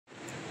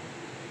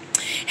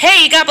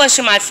Hey, God bless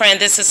you, my friend.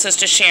 This is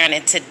Sister Sharon,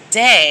 and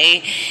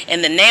today,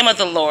 in the name of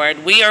the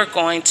Lord, we are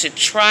going to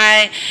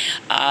try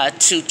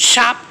to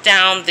chop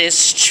down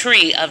this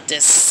tree of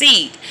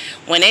deceit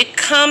when it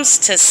comes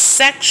to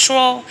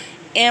sexual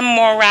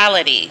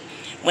immorality,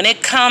 when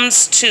it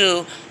comes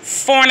to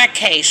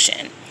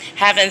fornication,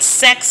 having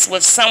sex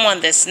with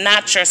someone that's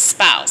not your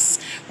spouse,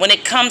 when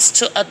it comes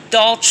to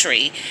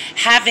adultery,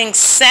 having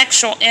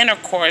sexual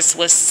intercourse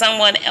with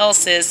someone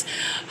else's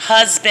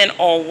husband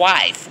or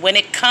wife, when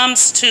it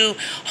comes to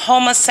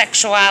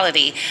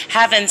homosexuality,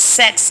 having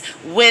sex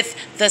with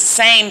the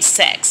same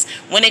sex,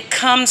 when it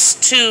comes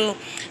to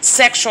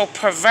sexual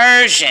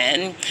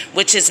perversion,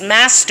 which is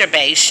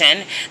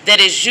masturbation, that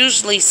is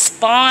usually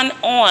spawned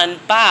on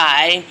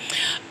by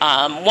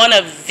one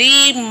of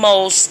the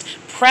most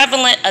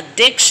prevalent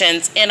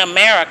addictions in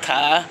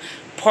America,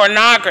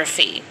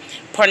 pornography.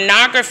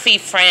 Pornography,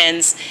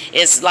 friends,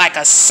 is like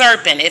a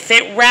serpent. If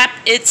it wraps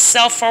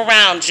itself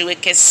around you,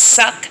 it can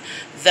suck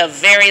the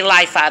very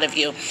life out of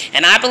you.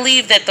 And I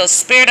believe that the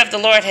Spirit of the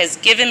Lord has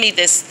given me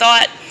this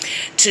thought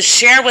to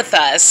share with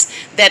us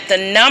that the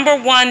number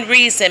one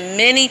reason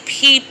many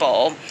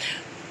people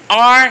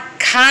are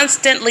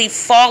constantly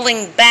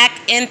falling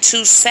back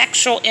into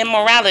sexual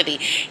immorality.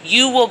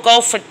 You will go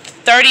for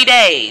 30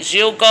 days,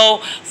 you'll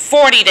go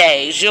 40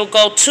 days, you'll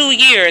go 2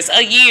 years,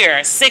 a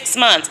year, 6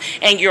 months,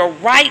 and you're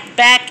right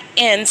back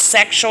in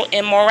sexual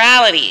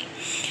immorality.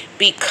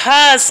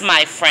 Because,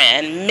 my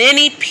friend,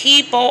 many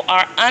people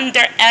are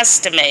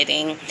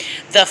underestimating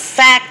the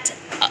fact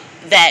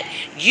that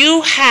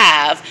you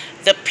have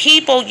the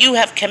people you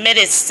have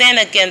committed sin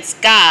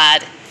against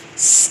God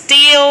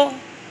still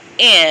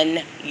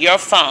in your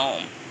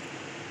phone.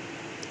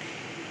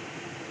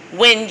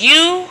 When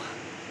you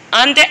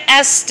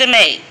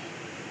underestimate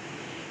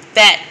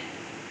that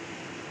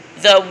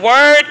the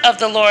word of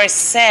the Lord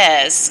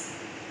says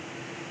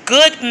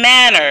good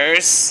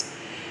manners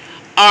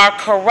are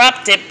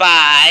corrupted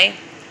by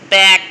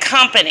bad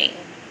company.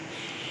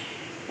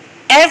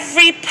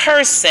 Every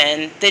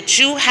person that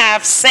you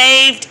have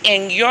saved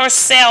in your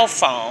cell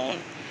phone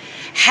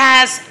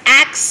has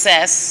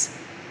access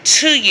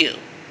to you.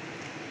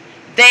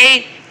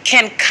 They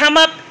can come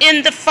up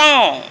in the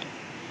phone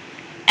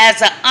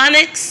as an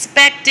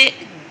unexpected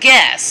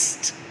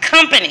guest,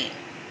 company,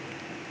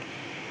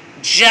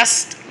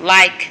 just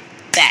like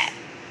that.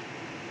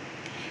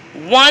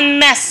 One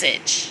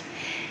message.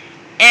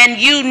 And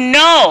you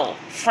know,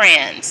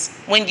 friends,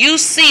 when you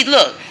see,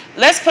 look,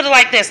 let's put it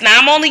like this. Now,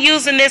 I'm only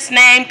using this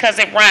name because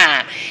it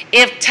rhymes.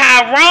 If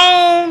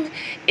Tyrone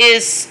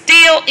is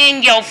still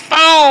in your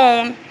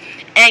phone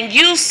and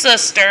you,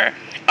 sister,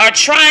 are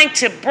trying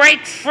to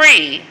break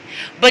free,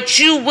 but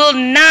you will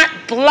not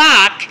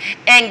block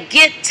and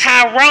get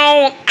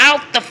Tyrone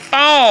out the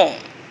phone,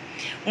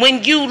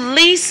 when you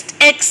least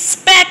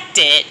expect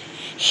it,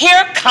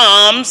 here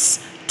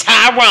comes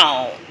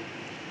Tyrone.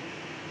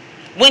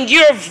 When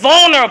you're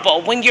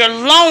vulnerable, when you're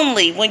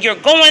lonely, when you're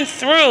going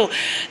through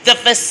the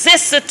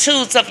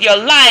vicissitudes of your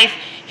life,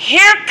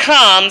 here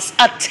comes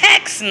a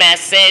text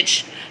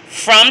message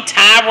from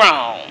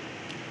Tyrone.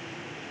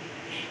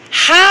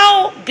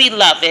 How,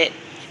 beloved,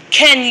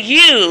 can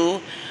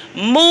you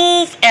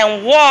move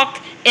and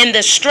walk in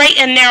the straight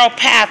and narrow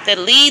path that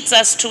leads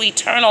us to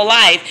eternal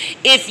life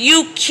if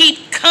you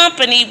keep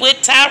company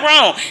with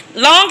Tyrone?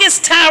 Long as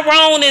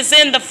Tyrone is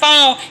in the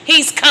phone,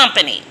 he's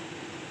company.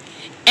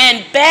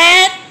 And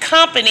bad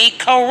company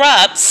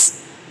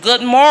corrupts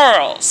good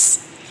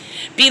morals.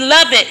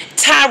 Beloved,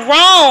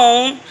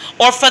 Tyrone,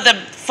 or for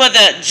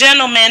the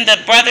gentlemen, the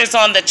brothers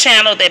on the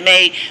channel that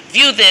may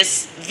view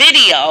this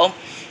video,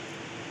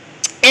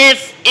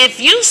 if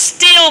you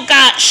still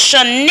got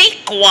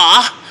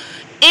Shaniqua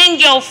in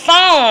your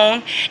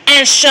phone,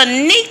 and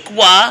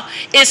Shaniqua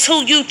is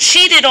who you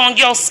cheated on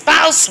your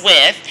spouse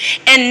with,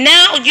 and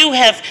now you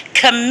have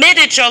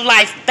committed your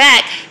life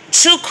back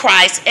to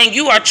Christ and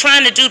you are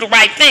trying to do the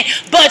right thing,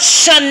 but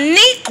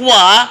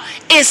Shaniqua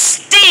is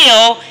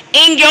still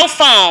in your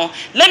phone,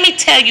 let me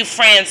tell you,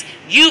 friends,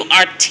 you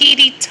are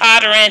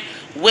teeter-tottering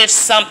with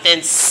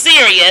something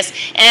serious,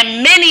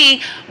 and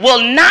many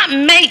will not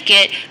make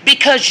it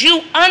because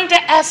you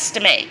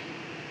underestimate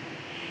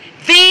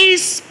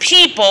these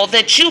people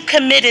that you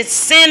committed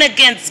sin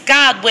against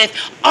God with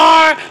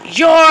are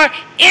your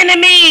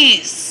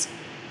enemies.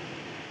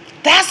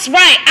 That's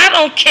right. I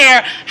don't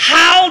care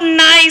how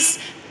nice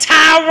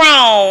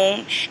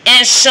Tyrone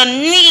and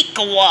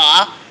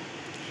Shaniqua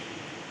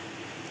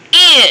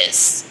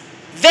is.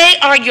 They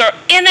are your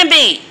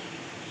enemy.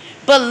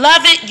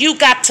 Beloved, you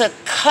got to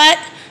cut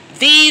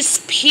these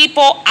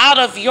people out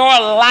of your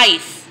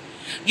life.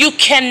 You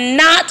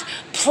cannot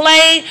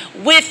play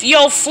with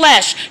your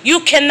flesh.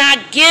 You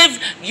cannot give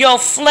your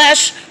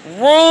flesh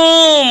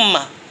room.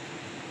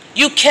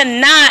 You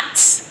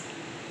cannot.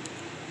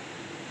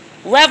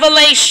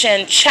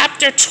 Revelation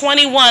chapter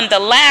 21, the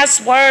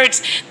last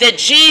words that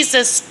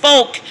Jesus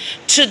spoke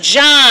to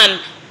John,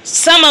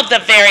 some of the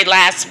very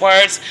last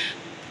words,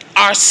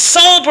 are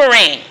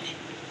sobering.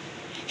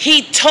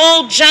 He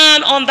told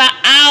John on the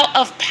Isle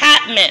of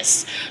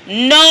Patmos,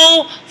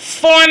 no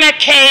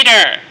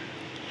fornicator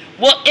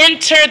will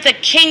enter the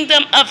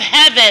kingdom of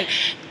heaven.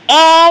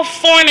 All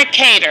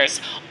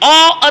fornicators,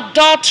 all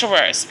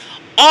adulterers,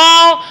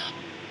 all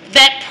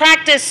that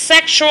practice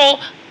sexual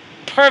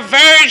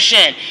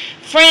perversion,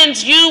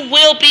 friends, you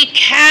will be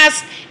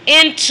cast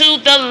into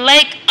the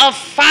lake of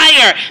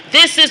fire.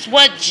 This is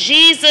what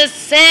Jesus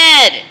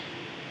said.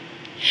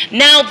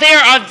 Now, there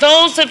are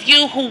those of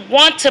you who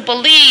want to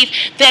believe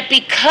that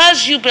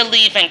because you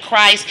believe in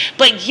Christ,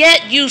 but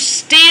yet you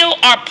still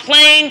are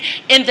playing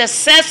in the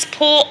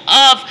cesspool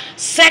of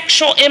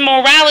sexual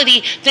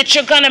immorality, that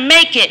you're going to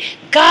make it.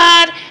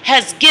 God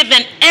has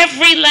given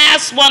every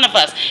last one of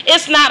us.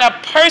 It's not a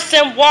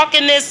person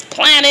walking this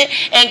planet,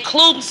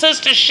 including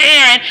Sister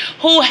Sharon,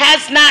 who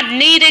has not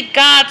needed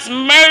God's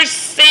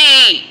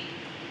mercy.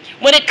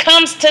 When it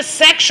comes to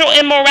sexual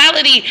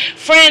immorality,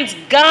 friends,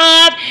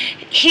 God,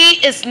 He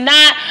is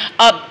not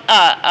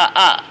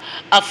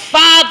a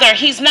father.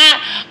 He's not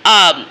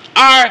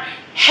our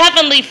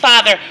heavenly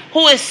Father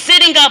who is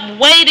sitting up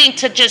waiting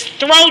to just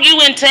throw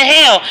you into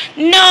hell.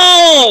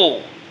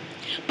 No.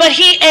 But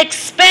He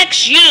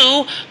expects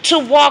you to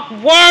walk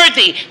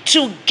worthy,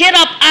 to get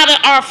up out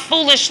of our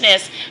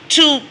foolishness,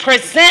 to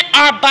present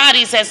our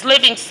bodies as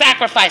living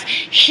sacrifice.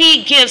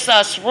 He gives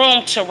us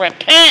room to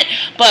repent.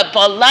 But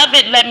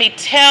beloved, let me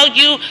tell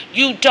you,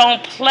 you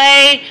don't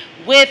play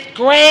with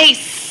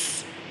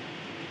grace.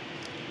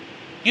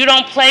 You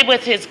don't play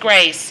with His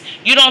grace.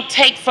 You don't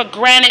take for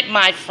granted,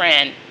 my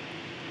friend,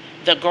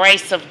 the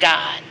grace of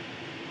God.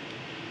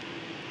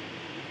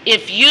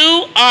 If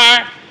you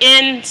are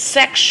in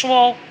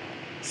sexual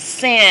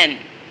sin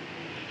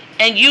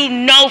and you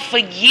know for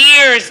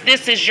years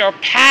this is your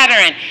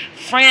pattern,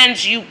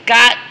 friends, you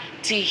got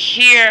to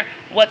hear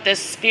what the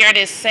Spirit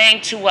is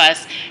saying to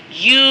us.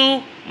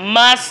 You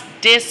must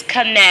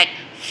disconnect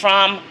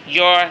from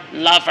your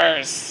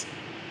lovers.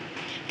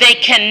 They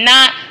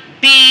cannot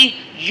be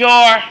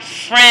your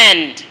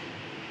friend.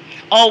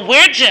 Oh,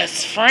 we're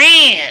just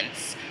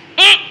friends.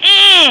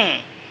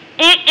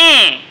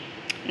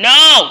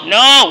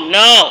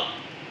 No.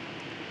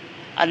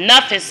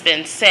 Enough has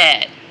been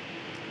said.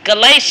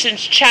 Galatians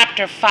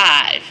chapter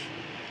 5.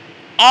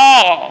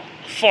 All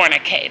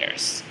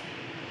fornicators,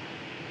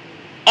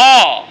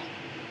 all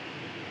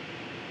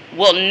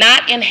will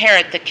not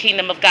inherit the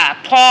kingdom of God.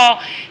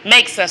 Paul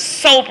makes a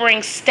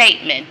sobering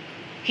statement.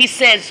 He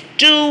says,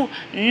 do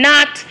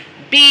not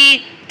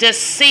be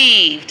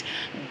deceived.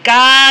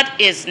 God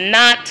is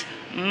not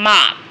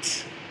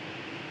mocked.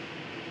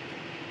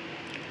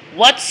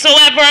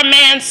 Whatsoever a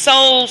man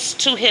sows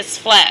to his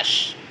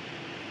flesh,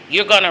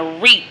 you're going to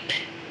reap.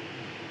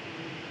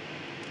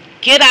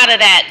 Get out of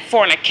that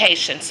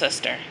fornication,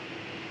 sister.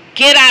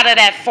 Get out of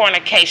that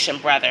fornication,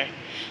 brother.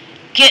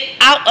 Get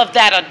out of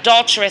that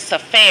adulterous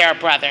affair,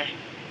 brother.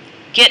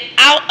 Get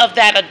out of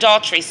that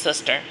adultery,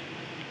 sister.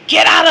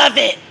 Get out of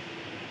it.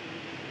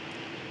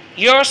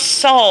 Your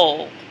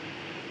soul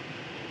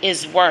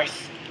is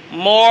worth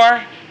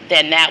more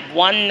than that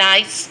one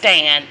night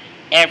stand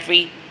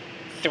every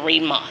 3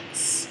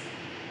 months.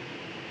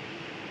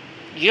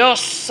 Your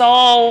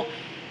soul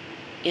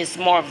is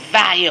more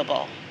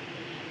valuable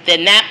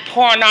than that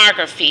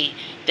pornography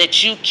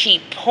that you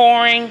keep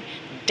pouring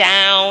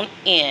down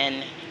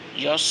in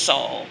your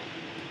soul.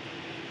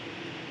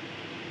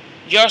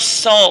 Your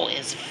soul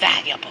is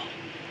valuable.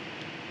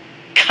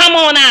 Come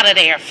on out of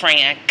there,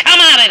 friend. Come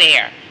out of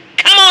there.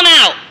 Come on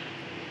out.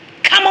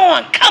 Come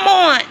on.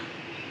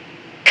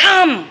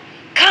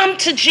 Come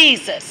to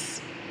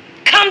Jesus.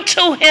 Come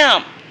to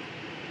Him.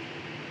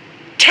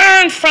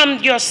 Turn from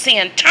your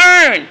sin.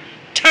 Turn,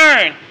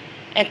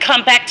 and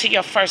come back to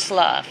your first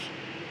love.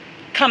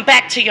 Come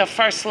back to your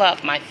first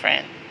love, my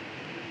friend.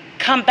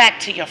 Come back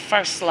to your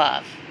first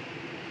love.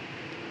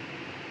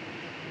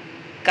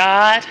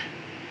 God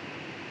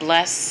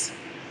bless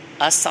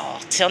us all.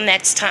 Till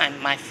next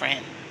time, my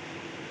friend,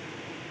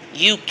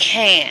 you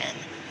can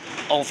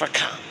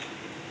overcome.